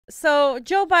So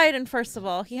Joe Biden, first of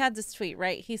all, he had this tweet,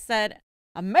 right? He said,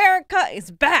 America is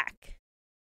back.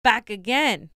 Back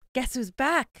again. Guess who's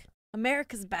back?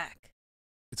 America's back.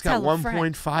 It's got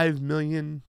 1.5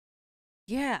 million.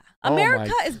 Yeah.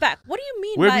 America is back. What do you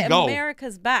mean by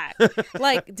America's back?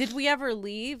 Like, did we ever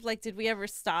leave? Like, did we ever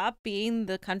stop being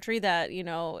the country that, you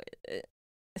know,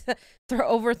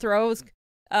 overthrows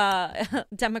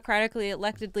democratically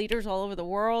elected leaders all over the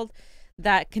world,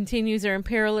 that continues their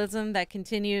imperialism, that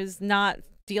continues not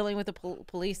dealing with the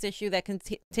police issue, that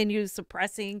continues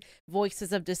suppressing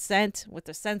voices of dissent with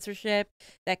the censorship,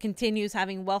 that continues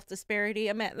having wealth disparity?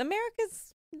 I mean,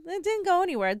 it didn't go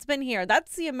anywhere. It's been here.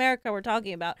 That's the America we're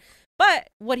talking about. But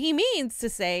what he means to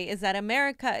say is that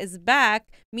America is back,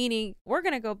 meaning we're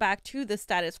going to go back to the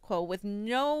status quo with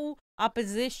no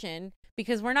opposition,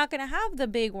 because we're not going to have the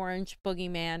big orange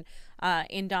boogeyman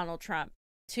in Donald Trump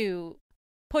to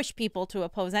push people to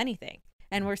oppose anything.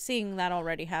 And we're seeing that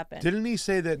already happen. Didn't he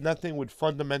say that nothing would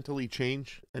fundamentally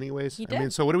change anyways? He did. I mean,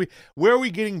 so where are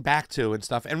we getting back to and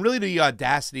stuff? And really the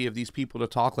audacity of these people to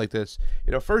talk like this.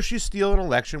 You know, first you steal an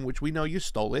election, which we know you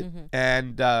stole it.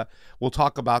 And we'll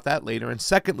talk about that later. And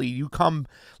secondly, you come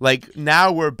like, now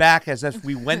we're back as if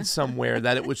we went somewhere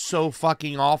that it was so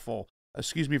fucking awful.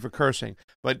 Excuse me for cursing,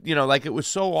 but you know, like, it was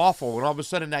so awful, and all of a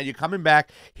sudden now you're coming back.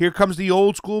 Here comes the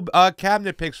old school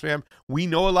cabinet picks, fam. We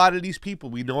know a lot of these people.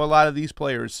 We know a lot of these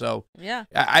players. So yeah,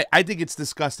 I think it's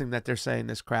disgusting that they're saying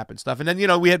this crap and stuff. And then, you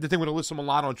know, we had the thing with Alyssa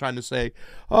Milano trying to say,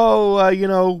 oh, you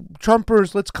know,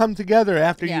 Trumpers, let's come together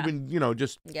after you've been, you know,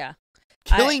 just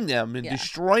killing them and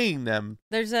destroying them.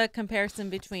 There's a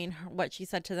comparison between what she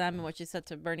said to them and what she said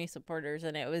to Bernie supporters,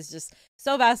 and it was just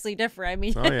so vastly different. I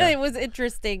mean, it was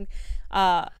interesting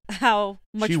how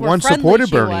much she more once friendly supported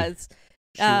she Bernie. was.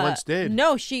 She once did.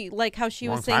 No, she, like how she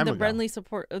was saying the Bernie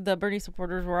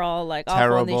supporters were all like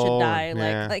awful and they should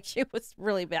die. Like she was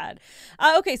really bad.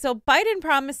 Okay, so Biden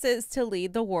promises to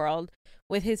lead the world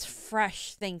with his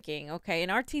fresh thinking. Okay,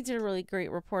 and RT did a really great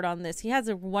report on this. He has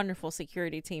a wonderful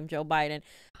security team, Joe Biden.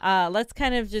 Let's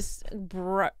kind of just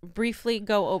briefly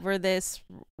go over this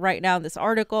right now in this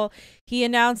article. He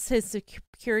announced his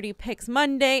security picks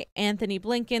Monday. Anthony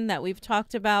Blinken, that we've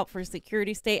talked about, for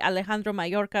security state. Alejandro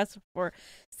Mayorkas for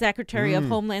Secretary of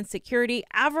Homeland Security.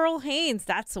 Avril Haines,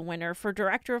 that's a winner, for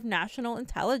Director of National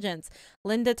Intelligence.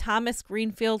 Linda Thomas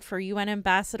Greenfield for UN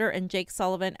Ambassador, and Jake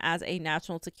Sullivan as a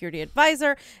National Security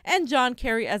Advisor, and John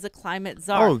Kerry as a Climate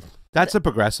Czar. Oh, that's a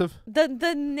progressive. The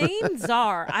name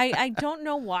czar, I don't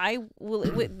know why.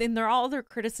 And there are all other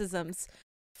criticisms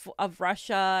of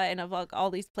Russia and of like all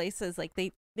these places. Like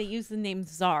they use the name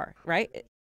czar, right?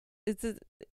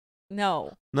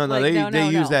 No, they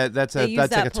use that. That's like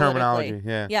a terminology.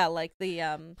 Yeah, like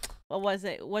the what was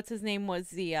it? What's his name? Was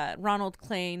the Ronald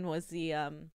Klain was the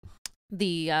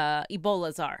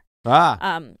Ebola czar.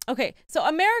 Okay, so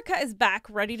America is back,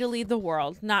 ready to lead the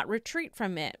world, not retreat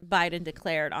from it, Biden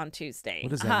declared on Tuesday. What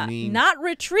does that mean? Not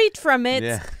retreat from it.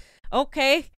 Yeah.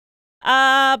 Okay.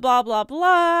 Blah, blah,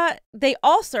 blah. They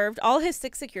all served, all his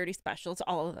 6 security specials,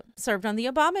 all of them served on the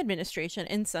Obama administration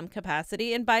in some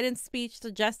capacity. And Biden's speech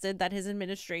suggested that his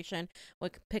administration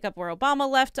would pick up where Obama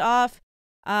left off.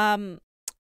 And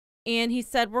he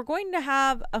said, we're going to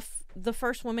have the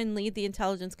first woman lead the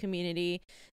intelligence community,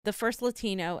 the first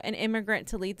Latino, an immigrant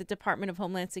to lead the Department of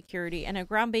Homeland Security, and a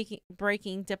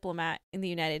groundbreaking diplomat in the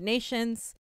United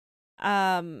Nations.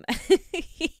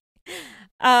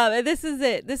 This is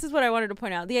it. This is what I wanted to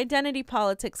point out. The identity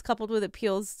politics coupled with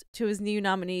appeals to his new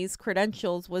nominees'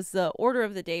 credentials was the order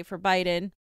of the day for Biden.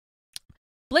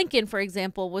 Blinken, for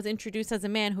example, was introduced as a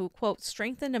man who, quote,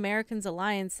 strengthened Americans'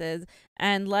 alliances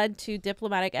and led to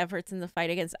diplomatic efforts in the fight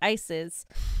against ISIS.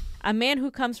 A man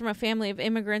who comes from a family of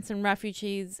immigrants and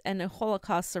refugees and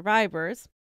Holocaust survivors.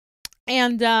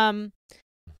 And Blinken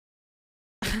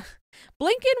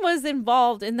was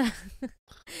involved in the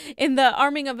in the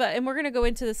arming of and we're going to go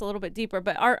into this a little bit deeper,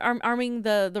 but arming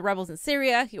the rebels in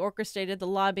Syria. He orchestrated the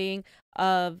lobbying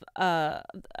of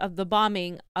the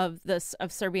bombing of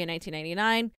Serbia in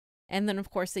 1999, and then of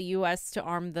course the U.S. to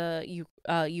arm the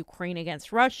Ukraine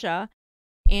against Russia.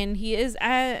 And he is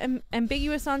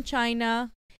ambiguous on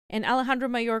China. And Alejandro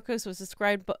Mayorkas was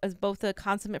described as both a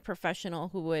consummate professional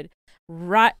who would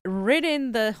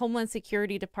ridden the Homeland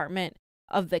Security Department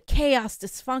of the chaos,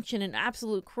 dysfunction, and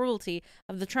absolute cruelty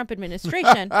of the Trump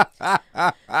administration. But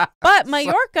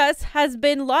Mayorkas has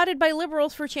been lauded by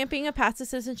liberals for championing a path to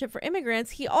citizenship for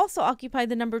immigrants. He also occupied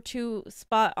the number 2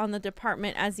 spot on the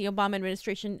department as the Obama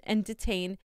administration and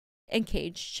detained and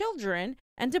caged children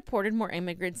and deported more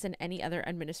immigrants than any other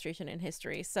administration in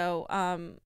history. So,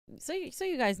 so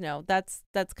you guys know that's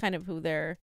kind of who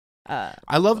they're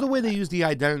I love the way they use the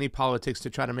identity politics to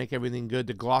try to make everything good,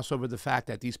 to gloss over the fact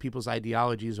that these people's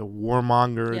ideologies are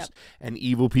warmongers and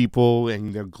evil people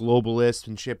and they're globalists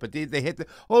and shit. But they hit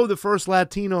the first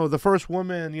Latino, the first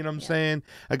woman, you know what I'm saying?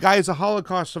 A guy is a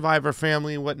Holocaust survivor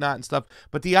family and whatnot and stuff.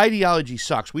 But the ideology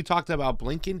sucks. We talked about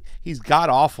Blinken. He's god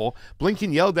awful.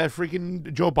 Blinken yelled at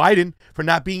freaking Joe Biden for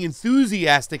not being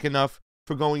enthusiastic enough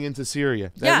for going into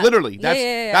Syria. Literally,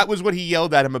 that was what he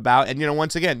yelled at him about. And,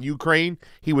 once again, Ukraine,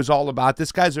 he was all about.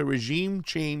 This guy's a regime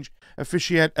change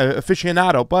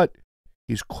aficionado, but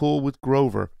he's cool with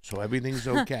Grover, so everything's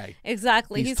okay.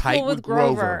 Exactly. He's cool with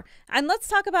Grover. And let's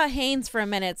talk about Haines for a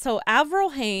minute. So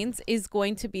Avril Haines is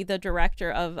going to be the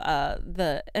director of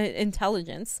the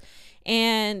intelligence.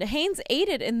 And Haines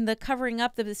aided in the covering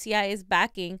up of the CIA's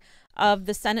backing of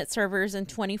the Senate servers in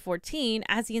 2014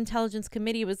 as the Intelligence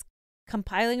Committee was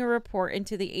compiling a report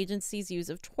into the agency's use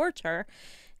of torture.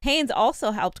 Haines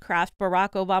also helped craft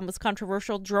Barack Obama's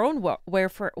controversial drone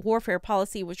warfare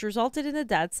policy, which resulted in the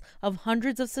deaths of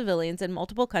hundreds of civilians in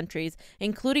multiple countries,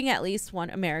 including at least one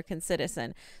American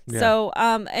citizen. Yeah. So,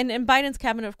 and Biden's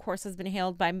cabinet, of course, has been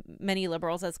hailed by many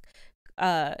liberals as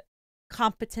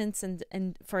competence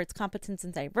and for its competence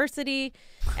and diversity.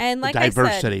 And like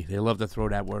diversity, I said, they love to throw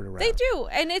that word around. They do,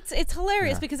 and it's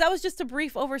hilarious because that was just a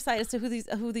brief oversight as to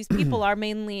who these people are,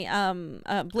 mainly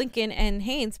Blinken and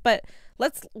Haines. But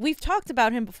we've talked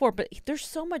about him before, but there's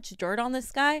so much dirt on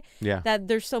this guy that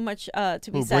there's so much to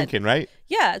be said. Blinken, right?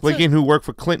 Yeah, Blinken, who worked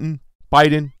for Clinton,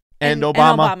 Biden, and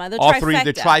Obama, all three,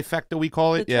 the trifecta we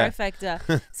call it. The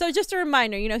trifecta. So just a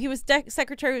reminder, he was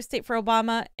Secretary of State for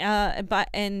Obama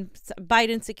and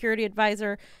Biden's security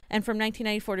advisor. And from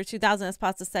 1994 to 2000, as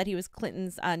Pasta said, he was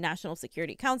Clinton's National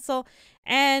Security Council.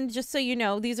 And just so you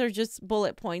know, these are just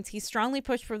bullet points. He strongly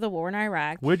pushed for the war in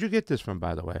Iraq. Where'd you get this from,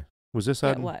 by the way? Was this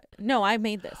on? What? No, I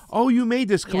made this. Oh, you made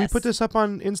this. Can we put this up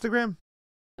on Instagram?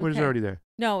 Or is it already there?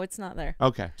 No, it's not there.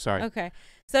 Okay, sorry. Okay.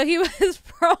 So he was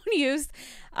prone use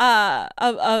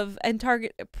of and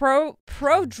target pro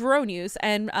drone use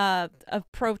and of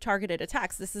pro targeted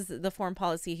attacks. This is the foreign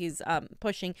policy he's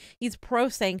pushing. He's pro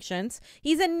sanctions.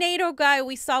 He's a NATO guy.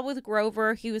 We saw with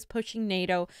Grover, he was pushing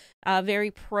NATO,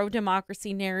 very pro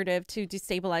democracy narrative to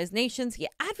destabilize nations. He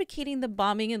advocating the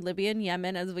bombing in Libya and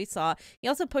Yemen, as we saw. He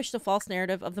also pushed the false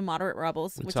narrative of the moderate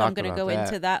rebels, which I'm going to go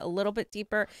into that a little bit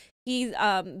deeper. These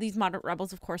moderate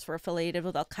rebels, of course, were affiliated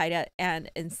with Al Qaeda and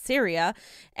in Syria,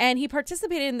 and he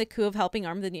participated in the coup of helping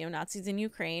arm the neo-Nazis in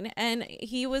Ukraine. And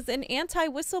he was an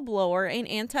anti-whistleblower and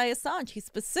anti-Assange. He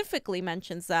specifically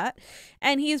mentions that,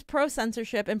 and he is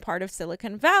pro-censorship and part of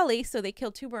Silicon Valley. So they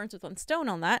killed two birds with one stone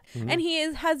on that. Mm-hmm. And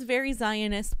he has very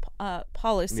Zionist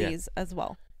policies as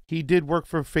well. He did work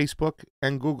for Facebook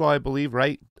and Google, I believe,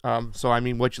 right? So, I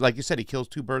mean, like you said, he kills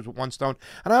two birds with one stone.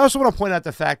 And I also want to point out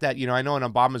the fact that, I know in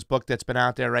Obama's book that's been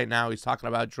out there right now, he's talking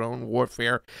about drone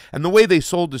warfare. And the way they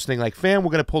sold this thing, like, fam,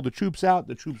 we're going to pull the troops out.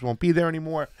 The troops won't be there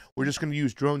anymore. We're just going to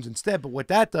use drones instead. But what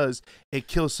that does, it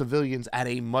kills civilians at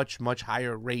a much, much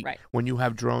higher rate when you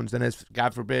have drones than as,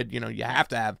 God forbid, you have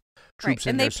to have troops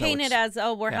in there. And they paint it as,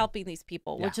 we're helping these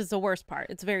people, which is the worst part.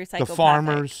 It's very psychopathic. The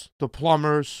farmers, the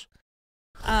plumbers.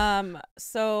 Okay,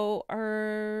 so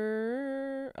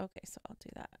I'll do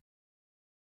that.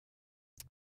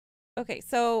 Okay,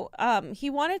 so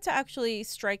he wanted to actually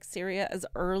strike Syria as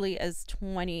early as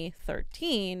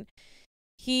 2013.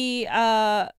 He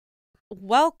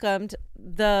welcomed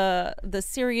the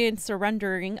Syrian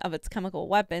surrendering of its chemical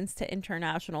weapons to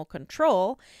international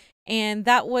control. And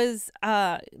that was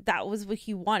what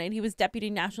he wanted. He was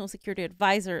Deputy National Security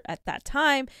Advisor at that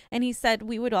time, and he said,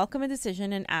 we would welcome a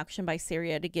decision and action by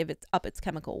Syria to give up its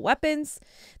chemical weapons.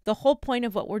 The whole point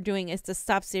of what we're doing is to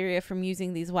stop Syria from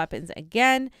using these weapons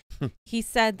again. He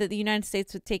said that the United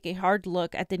States would take a hard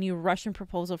look at the new Russian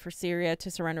proposal for Syria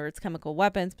to surrender its chemical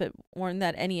weapons, but warned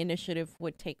that any initiative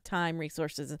would take time,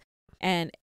 resources,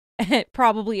 and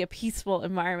probably a peaceful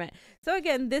environment. So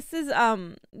again, this is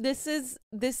the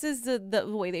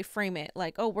way they frame it,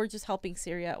 like, oh, we're just helping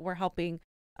Syria, we're helping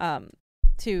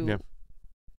to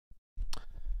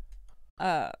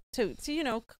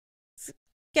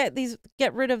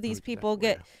get rid of these people,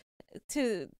 get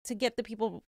the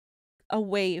people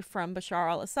away from Bashar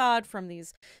al-Assad, from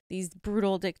these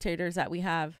brutal dictators that we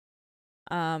have.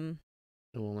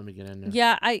 Well, let me get in there.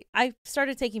 Yeah, I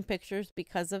started taking pictures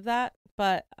because of that,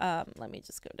 but let me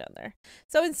just go down there.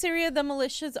 So in Syria, the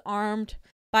militias armed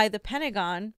by the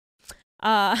Pentagon,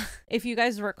 if you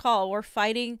guys recall, were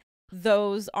fighting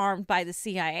those armed by the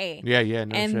CIA. Yeah,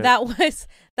 no and shit.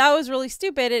 that was really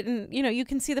stupid. And you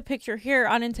can see the picture here.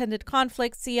 Unintended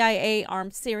conflict: CIA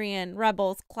armed Syrian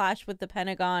rebels clash with the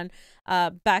Pentagon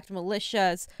backed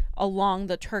militias along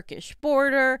the Turkish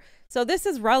border. So this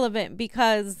is relevant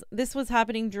because this was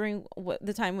happening during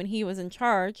the time when he was in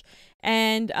charge.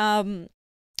 And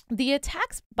the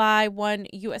attacks by one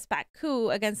U.S.-backed coup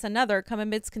against another come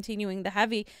amidst continuing the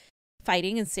heavy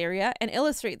fighting in Syria and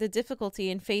illustrate the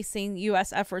difficulty in facing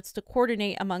U.S. efforts to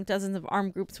coordinate among dozens of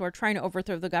armed groups who are trying to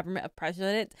overthrow the government of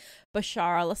President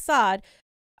Bashar al-Assad,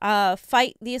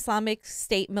 fight the Islamic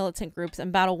State militant groups,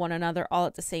 and battle one another all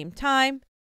at the same time.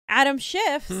 Adam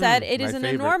Schiff said it is an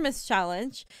enormous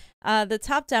challenge. The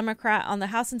top Democrat on the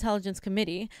House Intelligence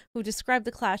Committee, who described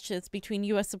the clashes between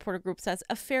U.S. supporter groups as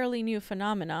a fairly new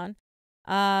phenomenon.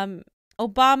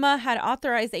 Obama had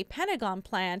authorized a Pentagon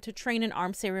plan to train and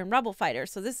arm Syrian rebel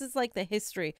fighters. So this is like the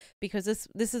history, because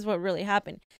this is what really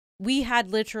happened. We had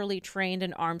literally trained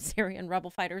and armed Syrian rebel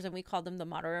fighters, and we called them the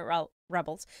moderate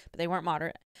rebels, but they weren't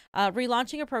moderate.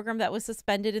 Relaunching a program that was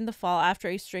suspended in the fall after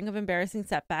a string of embarrassing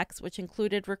setbacks, which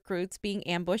included recruits being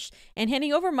ambushed and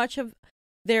handing over much of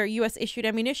their U.S.-issued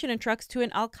ammunition and trucks to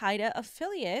an al-Qaeda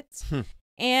affiliate.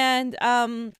 And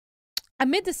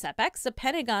amid the setbacks, the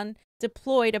Pentagon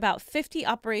deployed about 50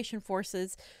 operation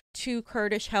forces to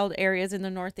Kurdish-held areas in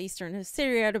the northeastern of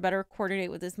Syria to better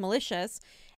coordinate with its militias,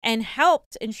 and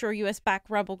helped ensure U.S.-backed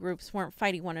rebel groups weren't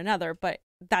fighting one another. But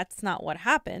that's not what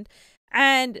happened.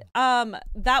 And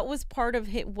that was part of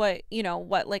what,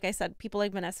 like I said, people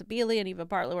like Vanessa Beeley and Eva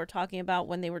Bartlett were talking about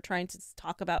when they were trying to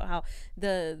talk about how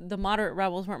the moderate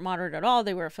rebels weren't moderate at all.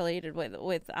 They were affiliated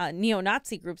with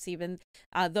neo-Nazi groups even.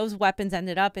 Those weapons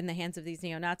ended up in the hands of these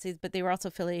neo-Nazis, but they were also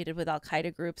affiliated with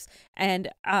al-Qaeda groups. And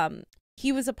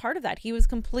he was a part of that. He was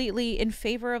completely in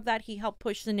favor of that. He helped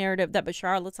push the narrative that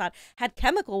Bashar al-Assad had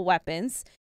chemical weapons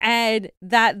and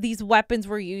that these weapons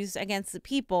were used against the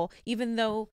people, even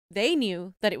though they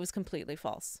knew that it was completely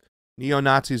false.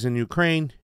 Neo-Nazis in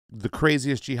Ukraine, the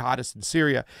craziest jihadists in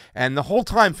Syria. And the whole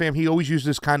time, fam, he always used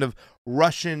this kind of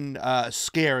Russian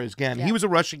scare again. Yeah. He was a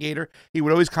Russiagator. He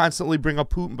would always constantly bring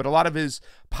up Putin, but a lot of his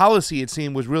policy, it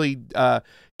seemed, was really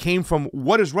came from,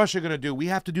 what is Russia going to do? We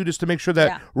have to do this to make sure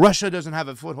that Russia doesn't have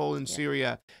a foothold in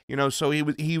Syria. So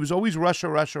he was always Russia,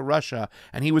 Russia, Russia.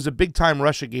 And he was a big-time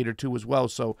Russiagator, too, as well.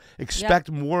 So expect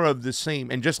more of the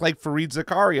same. And just like Fareed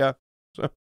Zakaria.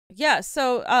 Yeah,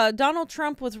 so Donald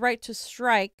Trump was right to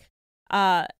strike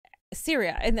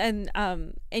Syria,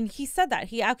 and he said that.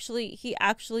 He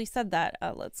actually said that.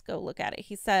 Let's go look at it.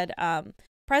 He said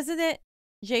President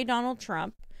Donald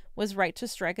Trump was right to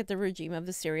strike at the regime of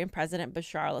the Syrian President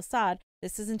Bashar al-Assad.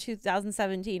 This is in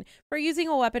 2017 for using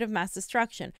a weapon of mass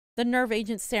destruction, the nerve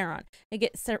agent sarin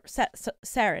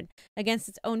against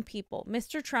its own people.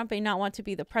 Mr. Trump may not want to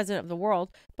be the president of the world,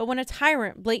 but when a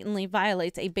tyrant blatantly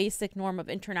violates a basic norm of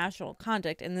international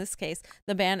conduct, in this case,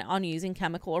 the ban on using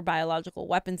chemical or biological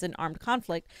weapons in armed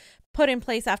conflict, put in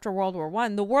place after World War I,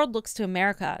 the world looks to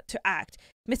America to act.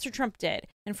 Mr. Trump did,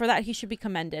 and for that he should be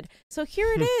commended. So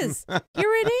here it is. Here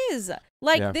it is.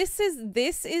 Like this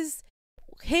is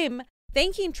him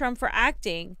thanking Trump for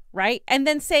acting, right? And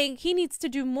then saying he needs to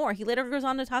do more. He later goes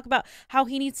on to talk about how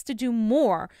he needs to do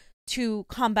more to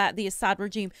combat the Assad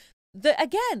regime.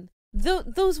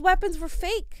 Those weapons were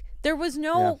fake. There was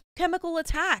no chemical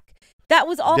attack. That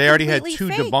was all. They already had two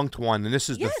fake. debunked one, and this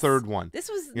is the third one. This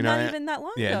was not even that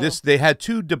long ago. Yeah, they had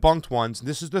two debunked ones.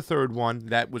 This is the third one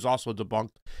that was also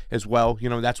debunked as well.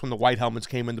 That's when the white helmets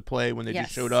came into play, when they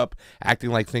just showed up acting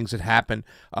like things had happened.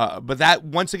 But that,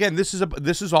 once again, this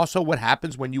is also what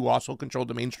happens when you also control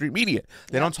the mainstream media.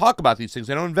 They don't talk about these things.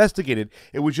 They don't investigate it.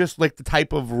 It was just like the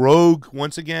type of rogue,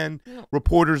 once again,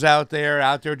 reporters out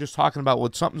there just talking about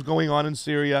what something's going on in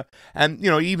Syria, and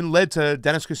even led to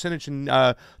Dennis Kucinich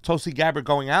and Tulsi Gabbard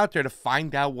going out there to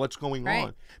find out what's going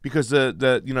on, because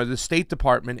the State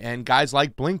Department and guys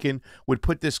like Blinken would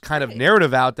put this kind of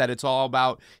narrative out that it's all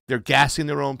about they're gassing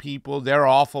their own people, they're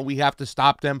awful, we have to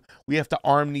stop them, we have to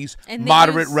arm these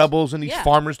moderate rebels and these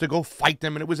farmers to go fight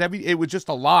them, and it was just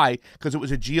a lie, because it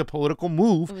was a geopolitical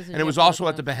move, and it was also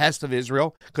at the behest of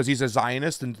Israel, because he's a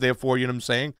Zionist, and therefore, you know what I'm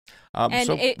saying?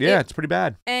 It's pretty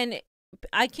bad. And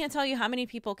I can't tell you how many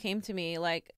people came to me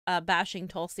bashing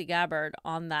Tulsi Gabbard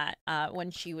on that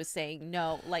when she was saying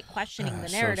no, questioning the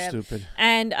narrative. So stupid.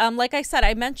 And like I said,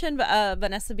 I mentioned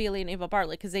Vanessa Beeley and Eva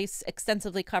Bartlett because they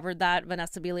extensively covered that.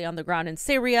 Vanessa Beeley on the ground in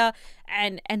Syria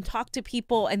and talked to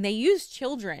people, and they used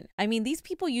children. I mean, these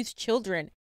people use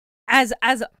children as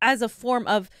a form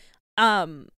of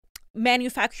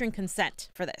manufacturing consent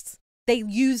for this. They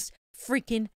used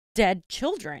freaking dead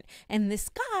children. And this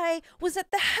guy was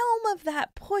at the helm of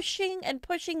that, pushing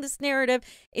this narrative.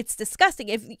 It's disgusting.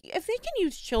 If they can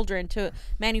use children to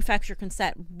manufacture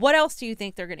consent, what else do you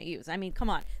think they're going to use? I mean, come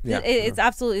on. It's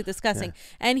absolutely disgusting.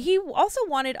 Yeah. And he also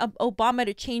wanted Obama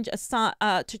to change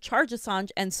to charge Assange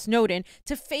and Snowden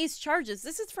to face charges.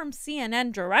 This is from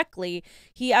CNN directly.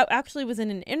 He actually was in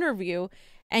an interview,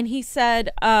 and he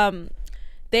said,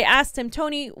 they asked him,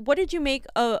 Tony, what did you make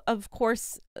of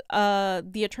course,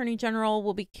 the Attorney General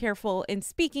will be careful in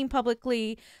speaking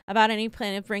publicly about any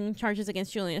plan of bringing charges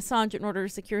against Julian Assange in order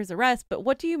to secure his arrest. But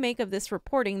what do you make of this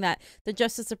reporting that the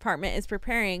Justice Department is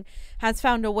preparing, has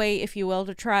found a way, if you will,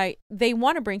 to try, they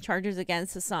want to bring charges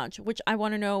against Assange, which I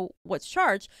want to know what's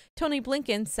charged. Tony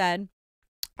Blinken said,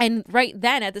 and right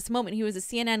then, at this moment, he was a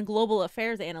CNN global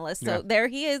affairs analyst. So there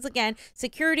he is again,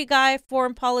 security guy,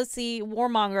 foreign policy,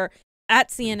 warmonger, at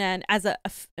CNN as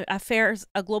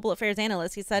a global affairs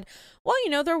analyst. He said, well, you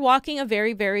know, they're walking a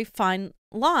very, very fine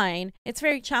line. It's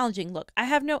very challenging. Look,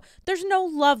 there's no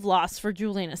love lost for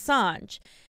Julian Assange.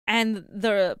 And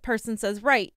the person says,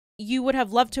 right, you would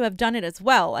have loved to have done it as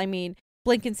well. I mean,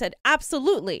 Blinken said,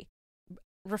 absolutely,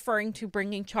 referring to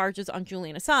bringing charges on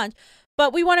Julian Assange.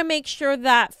 But we want to make sure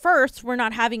that first, we're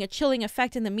not having a chilling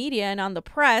effect in the media and on the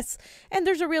press. And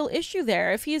there's a real issue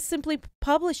there. If he is simply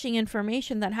publishing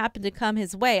information that happened to come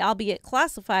his way, albeit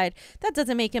classified, that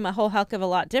doesn't make him a whole heck of a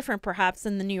lot different, perhaps,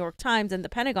 than the New York Times and the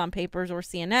Pentagon Papers or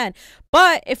CNN.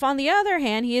 But if, on the other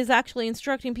hand, he is actually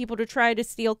instructing people to try to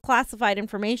steal classified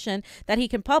information that he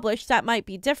can publish, that might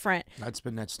be different. That's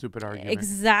been that stupid argument.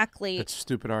 Exactly. That's a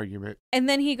stupid argument. And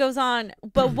then he goes on,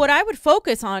 but what I would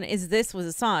focus on is this was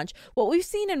Assange. What we've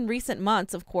seen in recent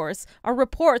months, of course, are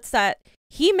reports that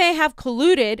he may have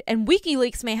colluded, and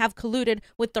WikiLeaks may have colluded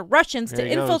with the Russians to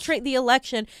infiltrate the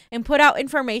election and put out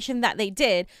information that they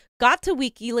did, got to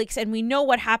WikiLeaks, and we know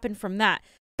what happened from that.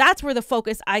 That's where the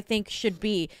focus, I think, should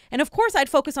be. And of course, I'd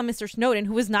focus on Mr. Snowden,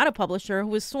 who is not a publisher, who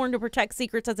was sworn to protect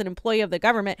secrets as an employee of the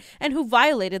government, and who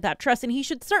violated that trust. And he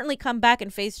should certainly come back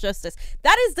and face justice.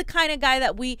 That is the kind of guy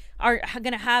that we are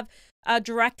going to have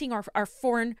directing our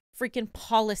foreign freaking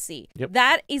policy. Yep.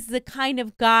 That is the kind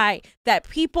of guy that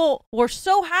people were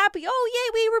so happy. Oh,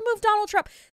 yay, we removed Donald Trump.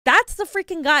 That's the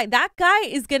freaking guy. That guy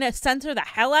is going to censor the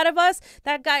hell out of us.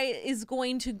 That guy is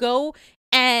going to go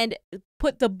and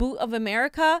put the boot of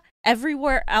America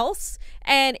everywhere else.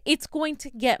 And it's going to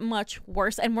get much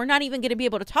worse. And we're not even going to be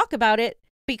able to talk about it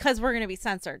because we're going to be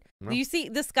censored. No. You see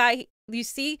this guy, you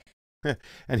see?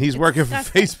 And he's working for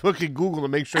Facebook and Google to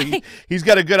make sure he's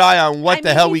got a good eye on what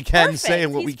the hell we can say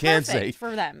and what we can't say.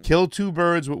 For them. Kill two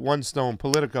birds with one stone.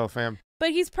 Politico, fam. But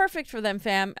he's perfect for them,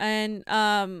 fam. And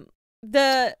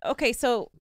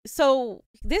so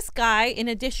this guy, in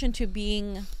addition to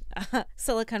being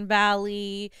Silicon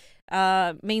Valley,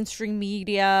 mainstream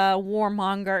media,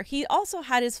 warmonger, he also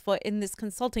had his foot in this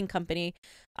consulting company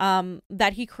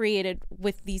that he created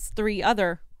with these three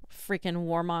other freaking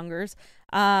warmongers.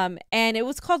 And it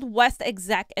was called West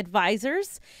Exec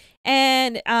Advisors.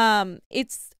 And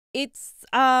it's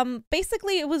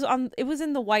basically it was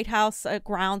in the White House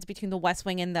grounds between the West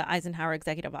Wing and the Eisenhower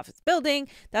Executive Office building.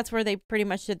 That's where they pretty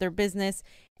much did their business.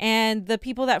 And the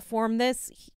people that formed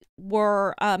this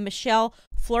were Michelle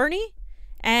Flourney,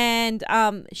 and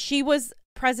she was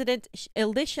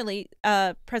initially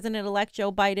President-elect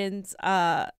Joe Biden's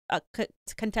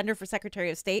contender for Secretary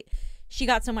of State. She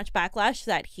got so much backlash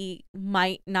that he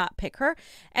might not pick her.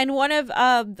 And one of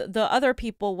the other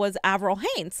people was Avril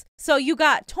Haines. So you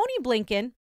got Tony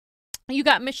Blinken, you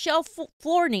got Michelle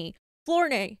Flournoy,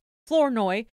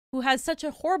 who has such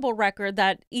a horrible record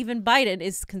that even Biden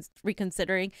is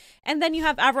reconsidering. And then you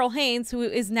have Avril Haines, who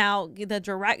is now the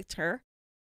director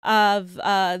of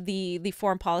the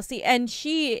foreign policy, and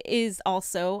she is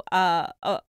also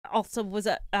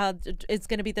is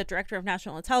going to be the director of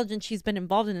national intelligence. She's been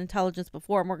involved in intelligence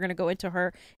before, and we're going to go into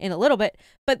her in a little bit.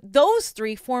 But those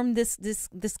three formed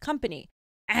this company,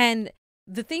 and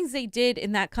the things they did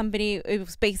in that company, it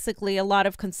was basically a lot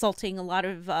of consulting, a lot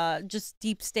of just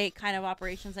deep state kind of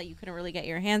operations that you couldn't really get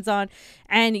your hands on,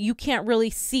 and you can't really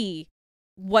see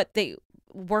what they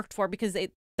worked for because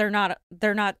they're not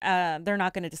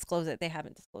going to disclose it. They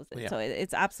haven't disclosed it. Yeah. So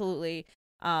it's absolutely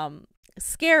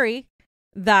scary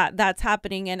that that's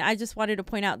happening. And I just wanted to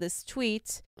point out this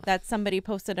tweet that somebody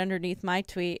posted underneath my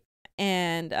tweet.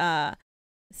 And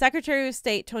Secretary of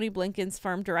State Tony Blinken's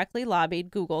firm directly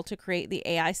lobbied Google to create the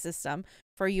AI system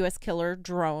for U.S. killer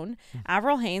drone.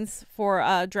 Avril Haines, for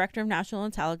Director of National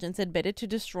Intelligence, admitted to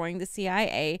destroying the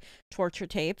CIA torture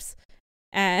tapes.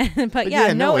 But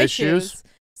yeah, no issues.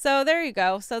 So there you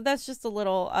go. So that's just a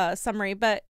little summary.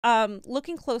 But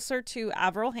looking closer to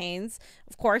Avril Haines,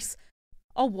 of course,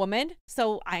 a woman.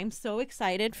 So I'm so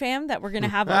excited, fam, that we're going to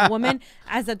have a woman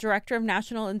as a director of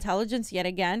national intelligence yet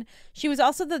again. She was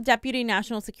also the deputy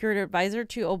national security advisor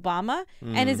to Obama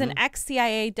and is an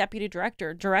ex-CIA deputy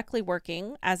director, directly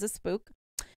working as a spook.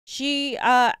 She,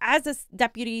 as a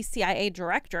deputy CIA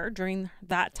director during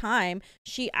that time,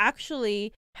 she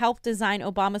actually helped design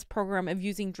Obama's program of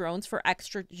using drones for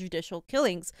extrajudicial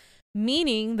killings,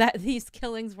 meaning that these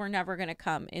killings were never going to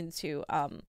come into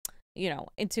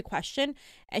into question.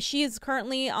 And she is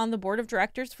currently on the board of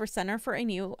directors for Center for a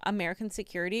New American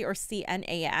Security, or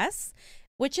CNAS,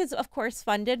 which is, of course,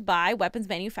 funded by weapons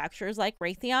manufacturers like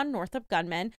Raytheon, Northrop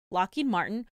Grumman, Lockheed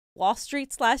Martin, Wall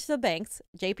Street / the banks,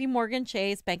 JP Morgan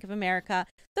Chase, Bank of America,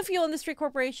 the fuel industry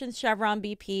corporations, Chevron,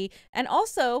 BP, and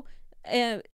also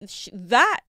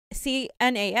that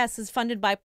CNAS is funded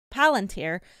by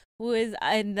Palantir, who is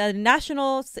in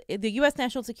the U.S.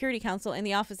 National Security Council in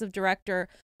the Office of Director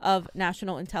of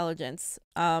National Intelligence.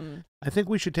 I think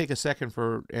we should take a second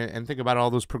and think about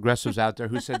all those progressives out there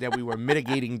who said that we were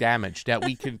mitigating damage, that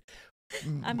we can.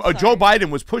 Joe Biden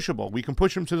was pushable. We can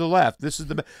push him to the left. This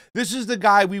is the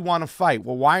guy we want to fight.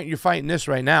 Well, why aren't you fighting this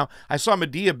right now? I saw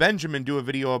Medea Benjamin do a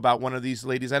video about one of these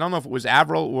ladies. I don't know if it was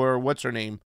Avril or what's her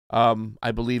name.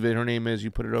 I believe her name is,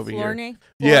 you put it over here.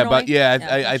 Yeah, but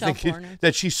I think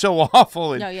that she's so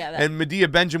awful. And, and Medea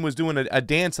Benjamin was doing a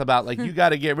dance about, like, you got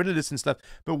to get rid of this and stuff.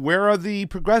 But where are the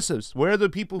progressives? Where are the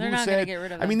people who said, get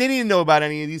rid of them. I mean, they didn't know about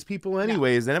any of these people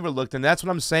anyways. No. They never looked. And that's what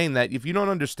I'm saying, that if you don't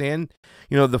understand,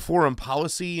 the foreign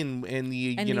policy and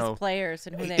these players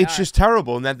and who they it's just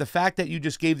terrible. And that the fact that you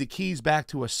just gave the keys back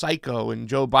to a psycho and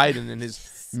Joe Biden and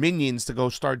his minions to go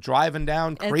start driving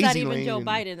down crazy lanes. It's not even Joe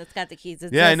Biden that's got the keys.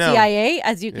 It's the CIA,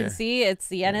 as you can see. It's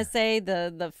the NSA,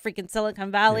 the freaking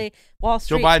Silicon Valley, Wall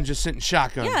Street. Joe Biden just sitting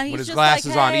shotgun with his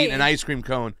glasses on, eating an ice cream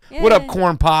cone. What up,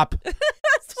 corn pop?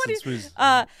 That's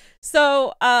what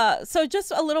so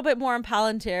just a little bit more on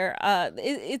Palantir.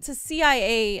 It's a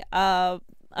CIA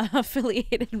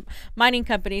affiliated mining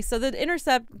company. So The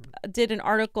Intercept did an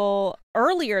article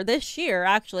earlier this year,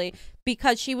 actually,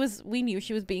 because we knew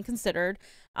she was being considered.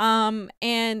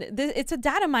 It's a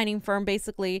data mining firm,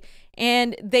 basically,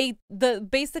 and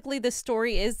basically the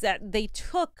story is that they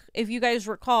took, if you guys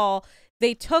recall,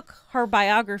 they took her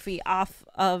biography off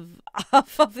of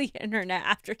the internet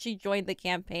after she joined the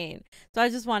campaign. So I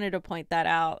just wanted to point that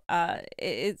out.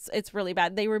 It's really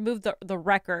bad. They removed the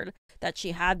record that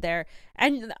she had there,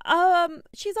 and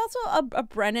she's also a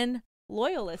Brennan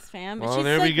loyalist, fam. Well, she's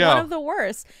there we like go. One of the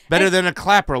worst. Better than a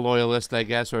Clapper loyalist, I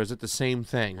guess, or is it the same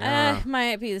thing?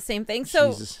 Might be the same thing. So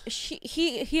Jesus.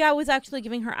 he was actually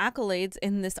giving her accolades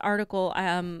in this article.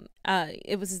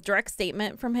 It was his direct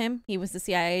statement from him. He was the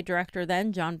CIA director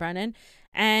then, John Brennan,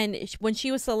 and when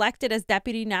she was selected as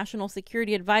Deputy National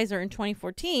Security Advisor in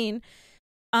 2014,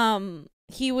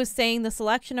 he was saying the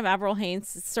selection of Avril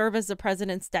Haines to serve as the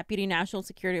president's deputy national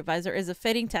security advisor is a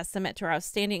fitting testament to her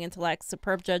outstanding intellect,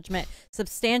 superb judgment,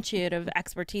 substantiative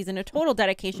expertise, and a total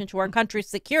dedication to our country's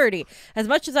security. As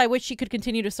much as I wish she could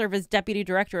continue to serve as deputy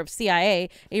director of CIA,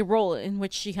 a role in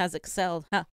which she has excelled.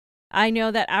 I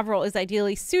know that Avril is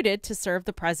ideally suited to serve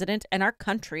the president and our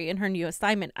country in her new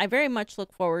assignment. I very much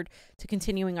look forward to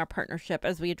continuing our partnership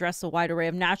as we address a wide array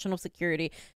of national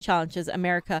security challenges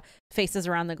America faces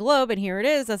around the globe. And here it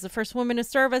is, as the first woman to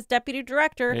serve as deputy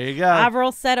director. There you go.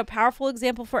 Avril set a powerful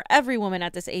example for every woman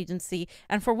at this agency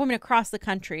and for women across the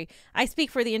country. I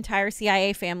speak for the entire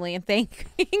CIA family and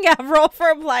thanking Avril for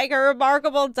applying her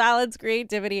remarkable talents,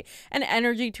 creativity, and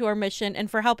energy to our mission, and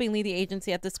for helping lead the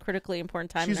agency at this critically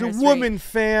important time in our history. Woman,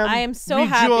 fam. I am so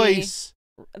Rejoice.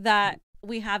 happy that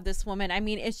we have this woman. I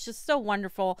mean, it's just so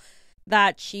wonderful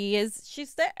that she's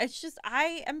there. It's just,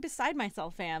 I am beside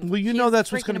myself, fam. Well,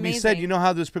 that's what's going to be said. You know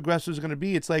how this progressive is going to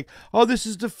be. It's like, oh, this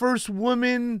is the first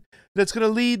woman that's going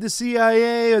to lead the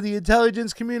CIA or the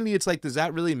intelligence community. It's like, does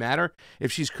that really matter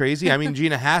if she's crazy? I mean,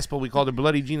 Gina Haspel, we called her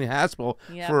Bloody Gina Haspel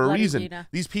for a reason. Gina.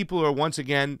 These people are, once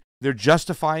again, they're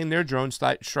justifying their drone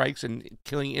strikes and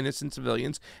killing innocent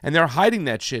civilians, and they're hiding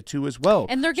that shit too as well.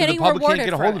 And they're getting the public rewarded can't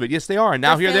get a for hold of it. Yes, they are. And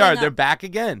now here they are. They're back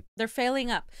again. They're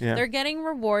failing up. Yeah. They're getting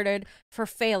rewarded for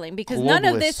failing because none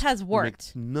of this has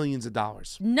worked. Millions of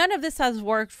dollars. None of this has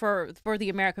worked for the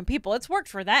American people. It's worked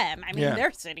for them. I mean,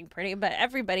 they're sitting pretty, but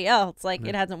everybody else,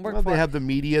 it hasn't worked for. They have the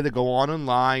media that go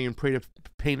online and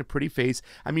paint a pretty face.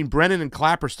 I mean, Brennan and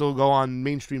Clapper still go on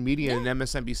mainstream media and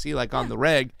MSNBC on the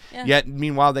reg. Yeah. Yet,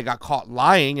 meanwhile, they got caught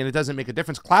lying, and it doesn't make a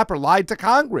difference. Clapper lied to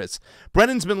Congress.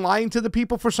 Brennan's been lying to the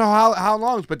people for how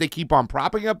long? But they keep on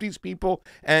propping up these people,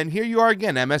 and here you are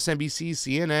again, MSNBC,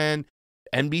 CNN,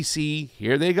 NBC,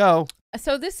 here they go.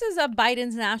 So this is a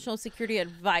Biden's national security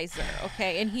advisor,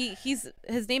 okay, and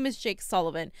his name is Jake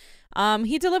Sullivan.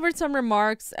 He delivered some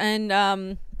remarks,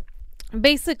 and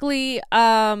basically,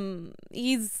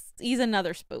 he's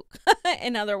another spook,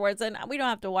 in other words, and we don't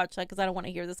have to watch that because I don't want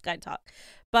to hear this guy talk.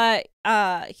 But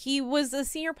he was a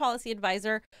senior policy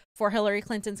advisor for Hillary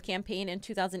Clinton's campaign in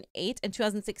 2008 and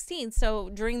 2016. So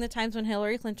during the times when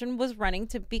Hillary Clinton was running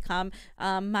to become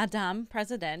Madame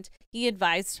President, he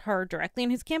advised her directly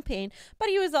in his campaign. But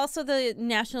he was also the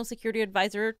national security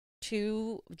advisor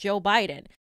to Joe Biden.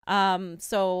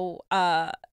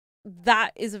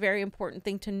 That is a very important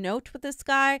thing to note with this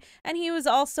guy. And he was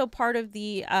also part of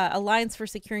the Alliance for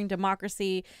Securing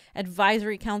Democracy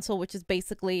Advisory Council, which is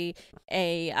basically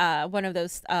a one of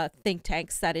those think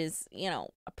tanks that is,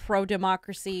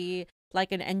 pro-democracy,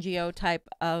 like an NGO type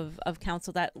of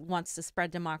council that wants to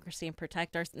spread democracy and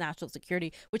protect our national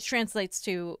security, which translates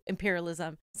to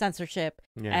imperialism, censorship,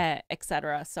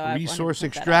 etc. So resource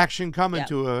extraction coming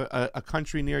to a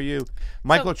country near you.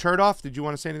 Michael Chertoff, did you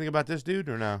want to say anything about this dude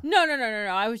or no? No.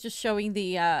 I was just showing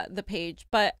the page,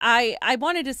 but I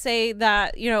wanted to say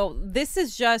that this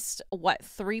is just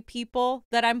 3 people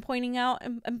that I'm pointing out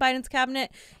in Biden's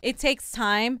cabinet. It takes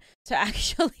time to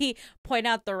actually point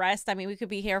out the rest. I mean, we could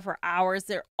be here for hours.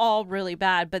 They're all really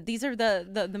bad, but these are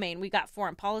the main. We got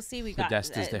foreign policy, we got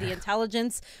the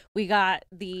intelligence, we got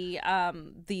the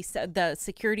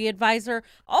security advisor.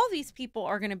 All these people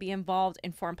are going to be involved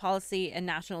in foreign policy and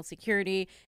national security,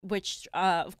 which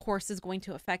of course is going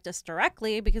to affect us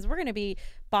directly because we're going to be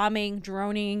bombing,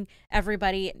 droning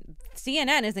everybody.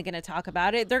 CNN isn't going to talk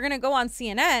about it. They're going to go on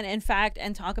CNN, in fact,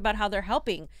 and talk about how they're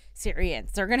helping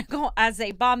Syrians. They're going to go, as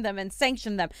they bomb them and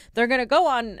sanction them, they're going to go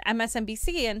on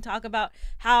MSNBC and talk about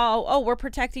how, we're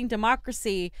protecting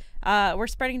democracy. We're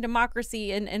spreading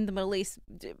democracy in the Middle East.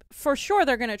 For sure,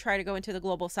 they're going to try to go into the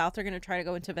global south. They're going to try to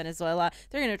go into Venezuela.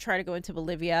 They're going to try to go into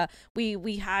Bolivia.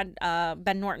 We had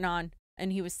Ben Norton on,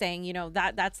 and he was saying,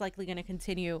 that's likely going to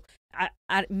continue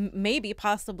at maybe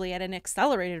possibly at an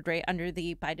accelerated rate under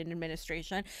the Biden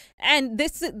administration. And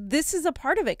this is a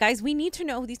part of it, guys. We need to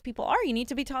know who these people are. You need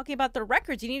to be talking about their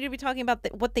records. You need to be talking about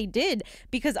what they did,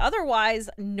 because otherwise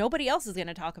nobody else is going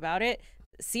to talk about it.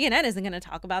 CNN isn't going to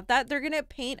talk about that. They're going to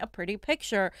paint a pretty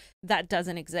picture that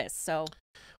doesn't exist. So,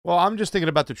 well, I'm just thinking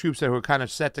about the troops that were kind of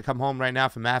set to come home right now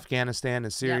from Afghanistan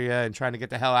and Syria and trying to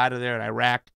get the hell out of there in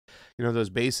Iraq,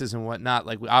 those bases and whatnot.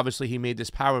 Like, obviously he made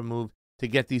this power move to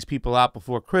get these people out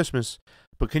before Christmas.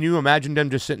 But can you imagine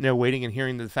them just sitting there waiting and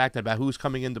hearing the fact about who's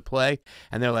coming into play?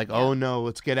 And they're like, oh, no,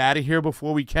 let's get out of here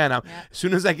before we can. As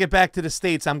soon as I get back to the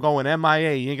States, I'm going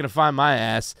MIA. You ain't going to find my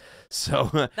ass.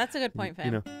 So that's a good point,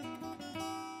 fam.